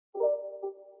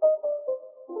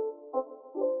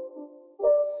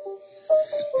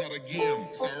start again.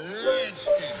 It's a rich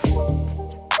thing.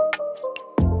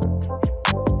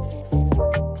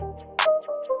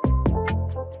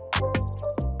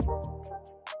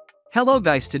 Hello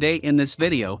guys, today in this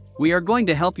video, we are going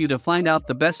to help you to find out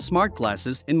the best smart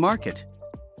glasses in market.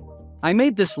 I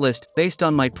made this list based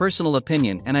on my personal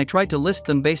opinion and I tried to list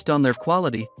them based on their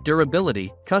quality,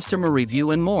 durability, customer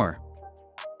review and more.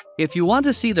 If you want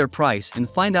to see their price and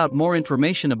find out more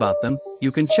information about them,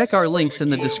 you can check our links in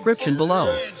the description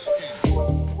below.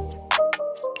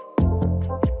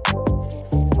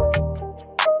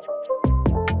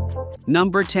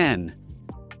 Number 10.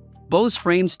 Bose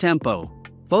Frames Tempo.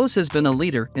 Bose has been a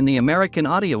leader in the American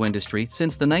audio industry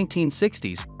since the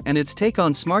 1960s, and its take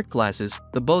on smart glasses,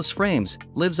 the Bose Frames,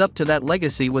 lives up to that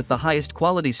legacy with the highest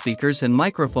quality speakers and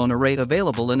microphone array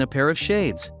available in a pair of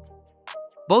shades.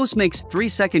 Bose makes 3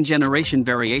 second-generation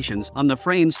variations on the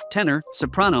Frames, tenor,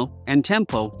 soprano, and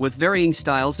tempo with varying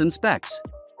styles and specs.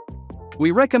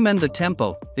 We recommend the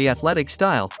tempo, the athletic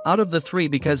style, out of the 3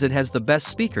 because it has the best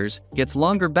speakers, gets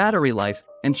longer battery life,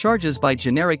 and charges by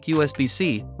generic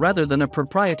USB-C rather than a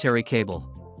proprietary cable.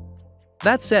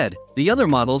 That said, the other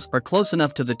models are close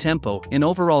enough to the tempo in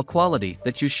overall quality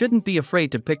that you shouldn't be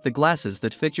afraid to pick the glasses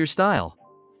that fit your style.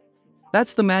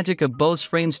 That's the magic of Bose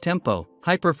Frames Tempo,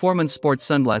 high-performance sports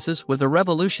sunglasses with a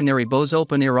revolutionary Bose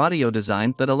open-ear audio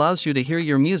design that allows you to hear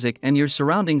your music and your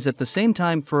surroundings at the same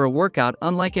time for a workout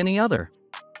unlike any other.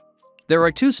 There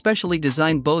are 2 specially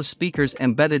designed Bose speakers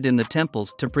embedded in the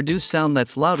temples to produce sound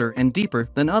that's louder and deeper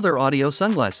than other audio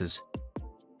sunglasses.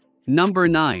 Number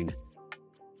 9.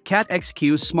 Cat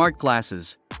XQ Smart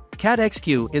Glasses. Cat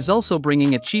XQ is also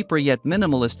bringing a cheaper yet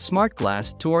minimalist smart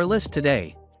glass to our list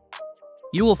today.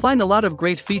 You will find a lot of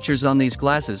great features on these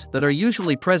glasses that are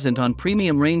usually present on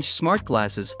premium range smart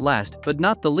glasses. Last but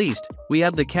not the least, we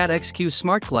have the Cat XQ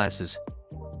Smart Glasses.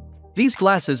 These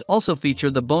glasses also feature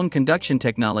the bone conduction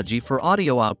technology for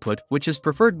audio output, which is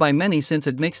preferred by many since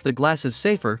it makes the glasses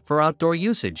safer for outdoor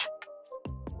usage.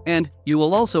 And you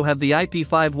will also have the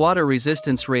IP5 water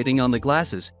resistance rating on the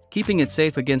glasses, keeping it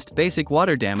safe against basic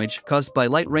water damage caused by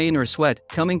light rain or sweat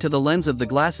coming to the lens of the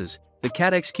glasses. The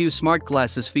Cat XQ Smart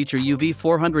Glasses feature UV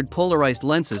 400 polarized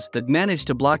lenses that manage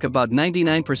to block about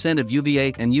 99% of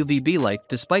UVA and UVB light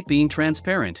despite being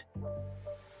transparent.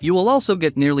 You will also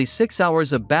get nearly 6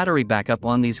 hours of battery backup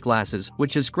on these glasses,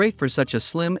 which is great for such a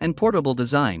slim and portable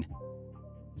design.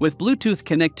 With Bluetooth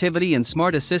connectivity and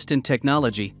smart assistant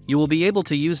technology, you will be able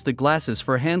to use the glasses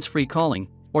for hands-free calling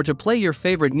or to play your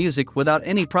favorite music without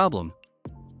any problem.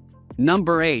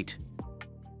 Number 8.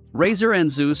 Razer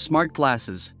Anzu Smart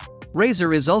Glasses.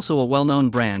 Razer is also a well-known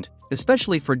brand,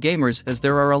 especially for gamers, as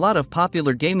there are a lot of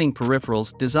popular gaming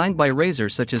peripherals designed by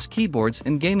Razer such as keyboards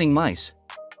and gaming mice.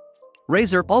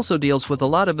 Razer also deals with a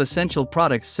lot of essential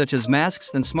products such as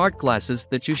masks and smart glasses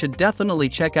that you should definitely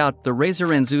check out. The Razer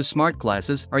Anzu Smart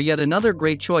Glasses are yet another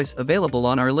great choice available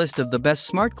on our list of the best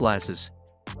smart glasses.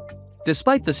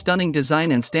 Despite the stunning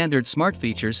design and standard smart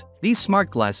features, these smart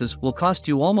glasses will cost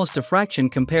you almost a fraction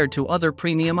compared to other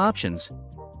premium options.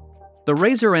 The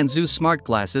Razer Anzu Smart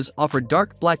Glasses offer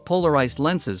dark black polarized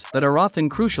lenses that are often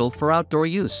crucial for outdoor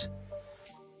use.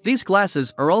 These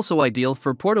glasses are also ideal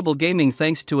for portable gaming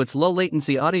thanks to its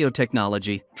low-latency audio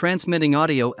technology, transmitting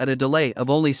audio at a delay of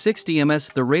only 60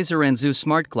 ms. The Razer Anzu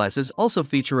Smart Glasses also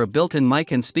feature a built-in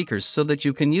mic and speakers so that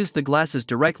you can use the glasses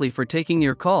directly for taking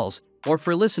your calls or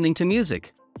for listening to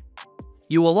music.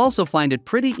 You will also find it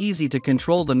pretty easy to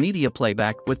control the media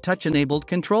playback with touch-enabled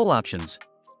control options.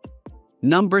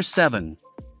 Number 7.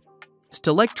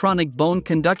 Stelectronic Bone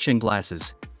Conduction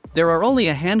Glasses. There are only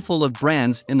a handful of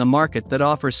brands in the market that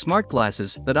offer smart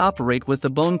glasses that operate with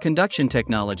the bone conduction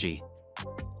technology.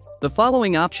 The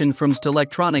following option from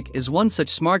Stelectronic is one such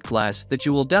smart glass that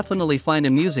you will definitely find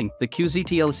amusing. The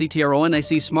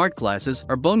QZTLCTRONIC Smart Glasses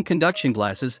are bone conduction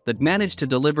glasses that manage to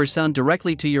deliver sound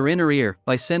directly to your inner ear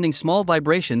by sending small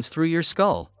vibrations through your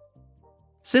skull.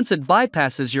 Since it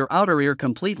bypasses your outer ear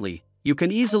completely, you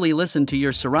can easily listen to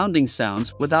your surrounding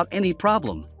sounds without any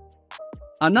problem.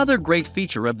 Another great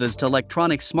feature of the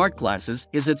Stelectronic Smart Glasses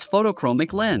is its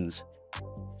photochromic lens.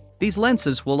 These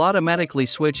lenses will automatically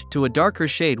switch to a darker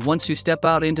shade once you step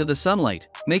out into the sunlight,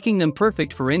 making them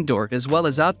perfect for indoor as well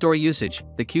as outdoor usage.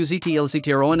 The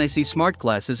QZTLCTRONIC Smart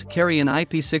Glasses carry an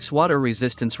IP6 water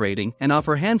resistance rating and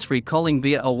offer hands-free calling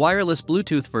via a wireless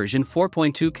Bluetooth version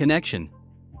 4.2 connection.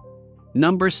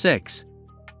 Number 6.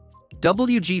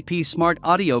 WGP Smart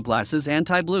Audio Glasses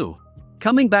Anti-Blue.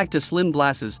 Coming back to slim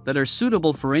glasses that are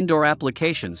suitable for indoor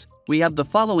applications, we have the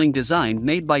following design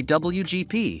made by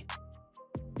WGP.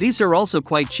 These are also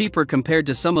quite cheaper compared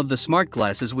to some of the smart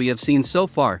glasses we have seen so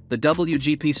far. The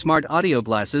WGP Smart Audio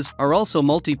Glasses are also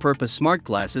multi-purpose smart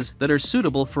glasses that are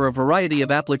suitable for a variety of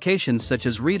applications such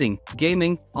as reading,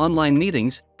 gaming, online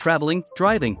meetings, traveling,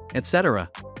 driving, etc.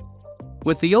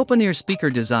 With the open-ear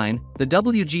speaker design, the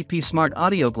WGP Smart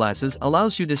Audio Glasses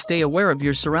allows you to stay aware of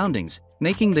your surroundings,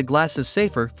 making the glasses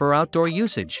safer for outdoor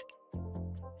usage.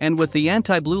 And with the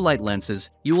anti-blue light lenses,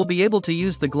 you will be able to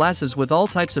use the glasses with all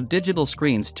types of digital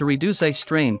screens to reduce eye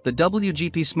strain. The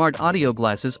WGP Smart Audio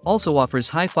Glasses also offers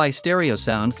hi-fi stereo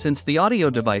sound since the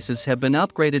audio devices have been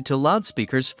upgraded to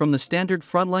loudspeakers from the standard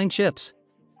frontline chips.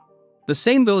 The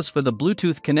same goes for the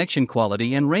Bluetooth connection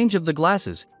quality and range of the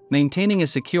glasses, maintaining a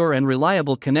secure and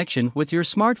reliable connection with your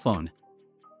smartphone.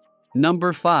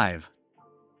 Number 5.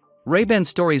 Ray-Ban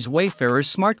Stories Wayfarer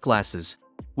Smart Glasses.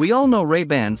 We all know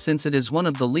Ray-Ban since it is one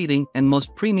of the leading and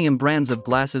most premium brands of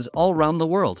glasses all around the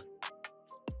world.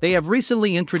 They have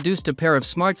recently introduced a pair of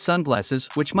smart sunglasses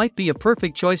which might be a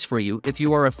perfect choice for you if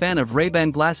you are a fan of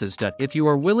Ray-Ban glasses. If you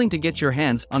are willing to get your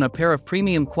hands on a pair of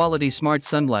premium quality smart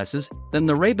sunglasses, then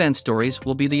the Ray-Ban Stories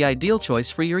will be the ideal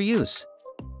choice for your use.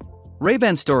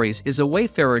 Ray-Ban Stories is a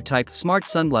Wayfarer-type smart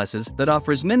sunglasses that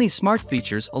offers many smart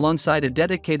features alongside a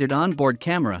dedicated onboard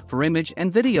camera for image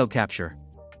and video capture.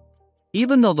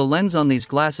 Even though the lens on these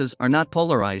glasses are not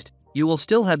polarized, you will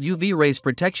still have UV rays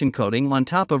protection coating on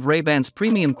top of Ray-Ban's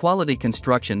premium quality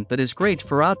construction that is great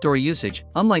for outdoor usage.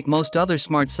 Unlike most other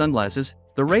smart sunglasses,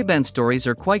 the Ray-Ban Stories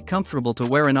are quite comfortable to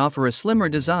wear and offer a slimmer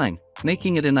design,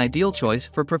 making it an ideal choice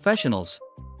for professionals.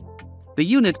 The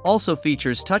unit also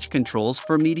features touch controls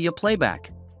for media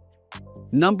playback.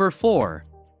 Number 4.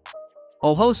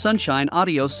 Oho Sunshine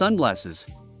Audio Sunglasses.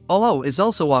 Oho is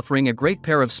also offering a great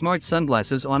pair of smart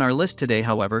sunglasses on our list today.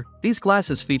 However, these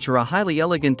glasses feature a highly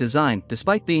elegant design.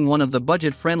 Despite being one of the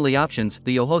budget-friendly options,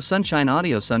 the Oho Sunshine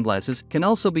Audio Sunglasses can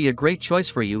also be a great choice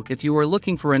for you if you are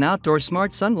looking for an outdoor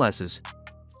smart sunglasses.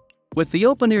 With the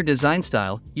open-ear design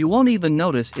style, you won't even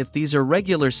notice if these are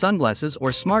regular sunglasses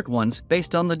or smart ones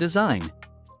based on the design.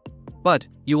 But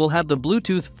you will have the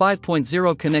Bluetooth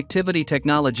 5.0 connectivity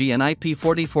technology and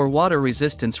IP44 water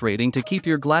resistance rating to keep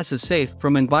your glasses safe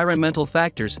from environmental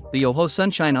factors. The Oho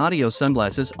Sunshine Audio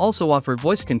Sunglasses also offer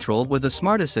voice control with a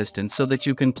smart assistant so that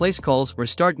you can place calls or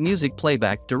start music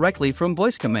playback directly from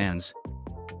voice commands.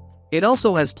 It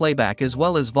also has playback as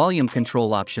well as volume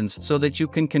control options so that you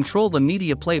can control the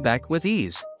media playback with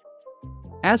ease.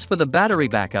 As for the battery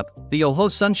backup, the Oho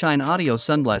Sunshine Audio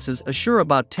Sunglasses assure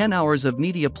about 10 hours of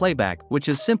media playback, which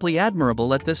is simply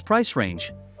admirable at this price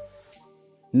range.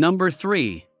 Number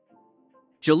 3.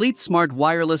 Gillette Smart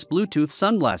Wireless Bluetooth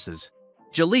Sunglasses.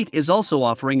 Gillette is also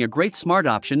offering a great smart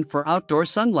option for outdoor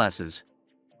sunglasses.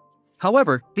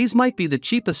 However, these might be the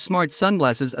cheapest smart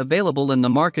sunglasses available in the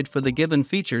market for the given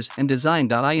features and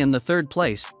design. In the third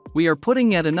place, we are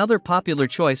putting yet another popular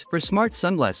choice for smart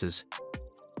sunglasses.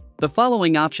 The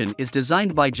following option is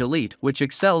designed by Gillette, which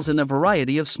excels in a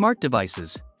variety of smart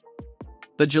devices.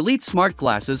 The Gillette smart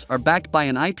glasses are backed by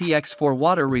an IPX4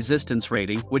 water resistance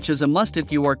rating, which is a must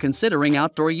if you are considering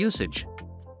outdoor usage.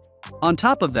 On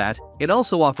top of that, it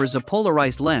also offers a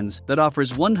polarized lens that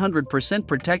offers 100%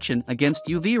 protection against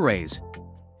UV rays.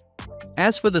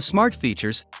 As for the smart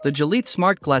features, the Gillette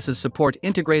smart glasses support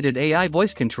integrated AI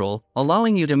voice control,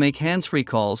 allowing you to make hands-free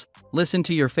calls, listen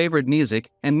to your favorite music,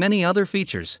 and many other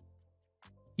features.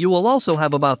 You will also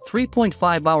have about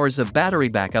 3.5 hours of battery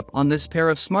backup on this pair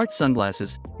of smart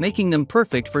sunglasses, making them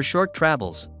perfect for short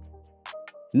travels.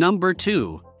 Number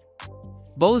 2.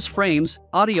 Bose Frames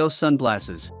Audio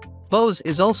Sunglasses. Bose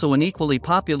is also an equally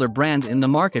popular brand in the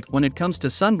market when it comes to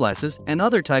sunglasses and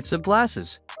other types of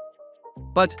glasses.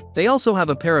 But they also have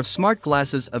a pair of smart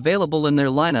glasses available in their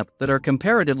lineup that are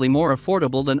comparatively more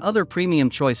affordable than other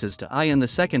premium choices. In the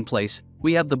second place,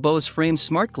 we have the Bose Frames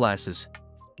Smart Glasses.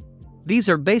 These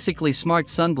are basically smart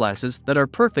sunglasses that are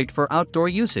perfect for outdoor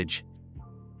usage.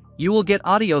 You will get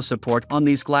audio support on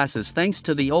these glasses thanks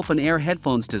to the open-air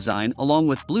headphones design along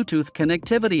with Bluetooth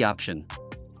connectivity option.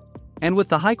 And with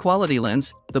the high-quality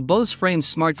lens, the Bose Frames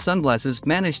Smart Sunglasses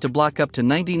manage to block up to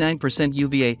 99%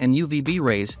 UVA and UVB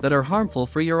rays that are harmful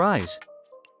for your eyes.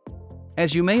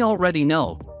 As you may already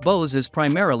know, Bose is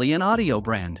primarily an audio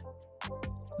brand.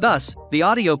 Thus, the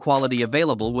audio quality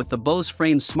available with the Bose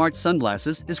Frames Smart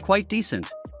Sunglasses is quite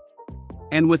decent.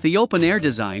 And with the open-air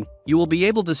design, you will be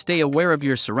able to stay aware of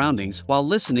your surroundings while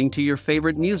listening to your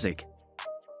favorite music.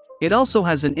 It also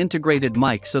has an integrated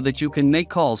mic so that you can make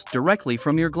calls directly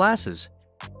from your glasses.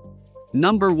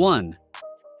 Number 1.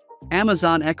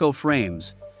 Amazon Echo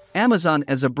Frames. Amazon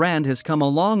as a brand has come a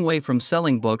long way from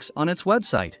selling books on its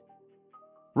website.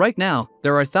 Right now,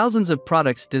 there are thousands of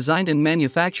products designed and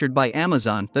manufactured by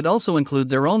Amazon that also include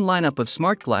their own lineup of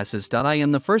smart glasses.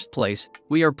 In the first place,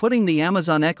 we are putting the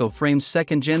Amazon Echo Frames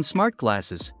 2nd Gen smart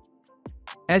glasses.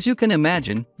 As you can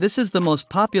imagine, this is the most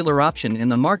popular option in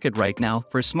the market right now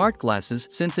for smart glasses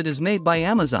since it is made by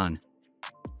Amazon.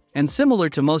 And similar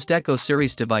to most Echo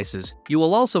series devices, you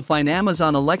will also find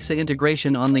Amazon Alexa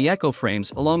integration on the Echo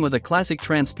Frames along with a classic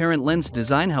transparent lens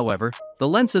design. However, the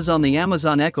lenses on the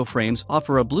Amazon Echo Frames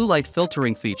offer a blue light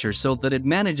filtering feature so that it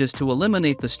manages to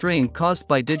eliminate the strain caused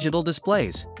by digital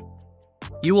displays.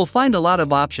 You will find a lot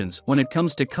of options when it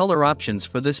comes to color options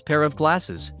for this pair of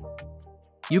glasses.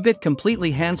 You get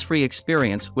completely hands-free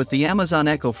experience with the Amazon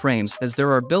Echo Frames as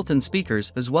there are built-in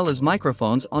speakers as well as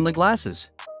microphones on the glasses.